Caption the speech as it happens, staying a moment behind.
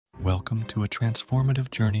Welcome to a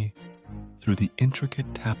transformative journey through the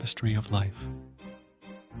intricate tapestry of life.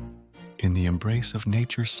 In the embrace of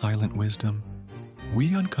nature's silent wisdom,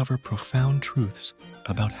 we uncover profound truths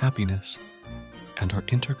about happiness and our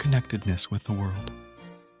interconnectedness with the world.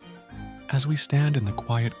 As we stand in the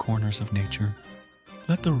quiet corners of nature,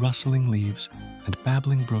 let the rustling leaves and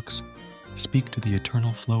babbling brooks speak to the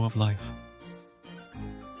eternal flow of life.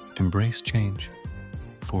 Embrace change,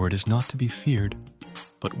 for it is not to be feared,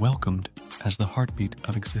 but welcomed as the heartbeat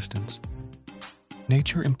of existence.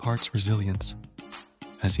 Nature imparts resilience,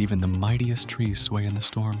 as even the mightiest trees sway in the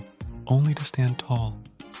storm, only to stand tall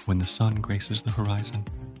when the sun graces the horizon.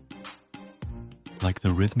 Like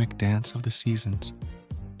the rhythmic dance of the seasons,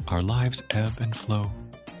 our lives ebb and flow,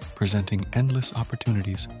 presenting endless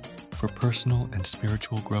opportunities for personal and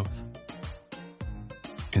spiritual growth.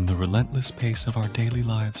 In the relentless pace of our daily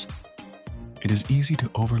lives, it is easy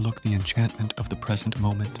to overlook the enchantment of the present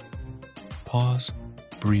moment. Pause,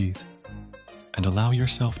 breathe, and allow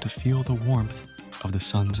yourself to feel the warmth of the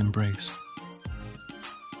sun's embrace.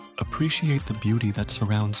 Appreciate the beauty that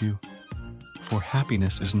surrounds you, for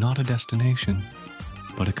happiness is not a destination,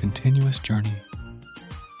 but a continuous journey.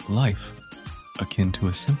 Life, akin to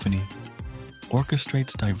a symphony,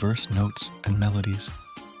 orchestrates diverse notes and melodies.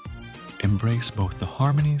 Embrace both the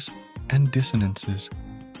harmonies and dissonances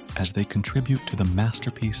as they contribute to the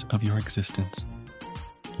masterpiece of your existence.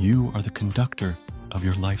 You are the conductor of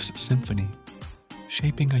your life's symphony,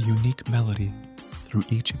 shaping a unique melody through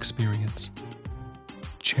each experience.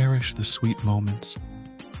 Cherish the sweet moments,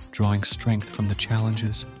 drawing strength from the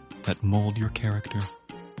challenges that mold your character.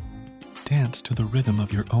 Dance to the rhythm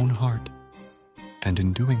of your own heart, and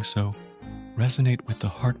in doing so, resonate with the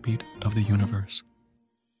heartbeat of the universe.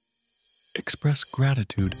 Express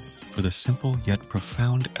gratitude for the simple yet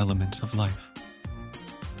profound elements of life.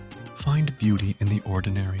 Find beauty in the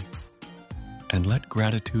ordinary, and let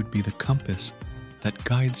gratitude be the compass that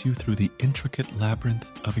guides you through the intricate labyrinth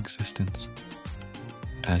of existence.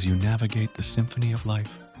 As you navigate the symphony of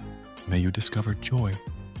life, may you discover joy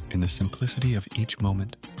in the simplicity of each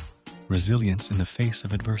moment, resilience in the face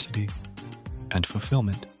of adversity, and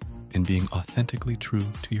fulfillment in being authentically true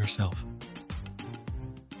to yourself.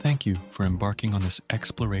 Thank you for embarking on this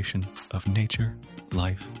exploration of nature,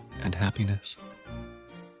 life, and happiness.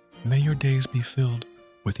 May your days be filled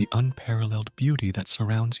with the unparalleled beauty that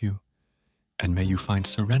surrounds you, and may you find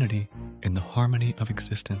serenity in the harmony of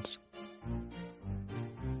existence.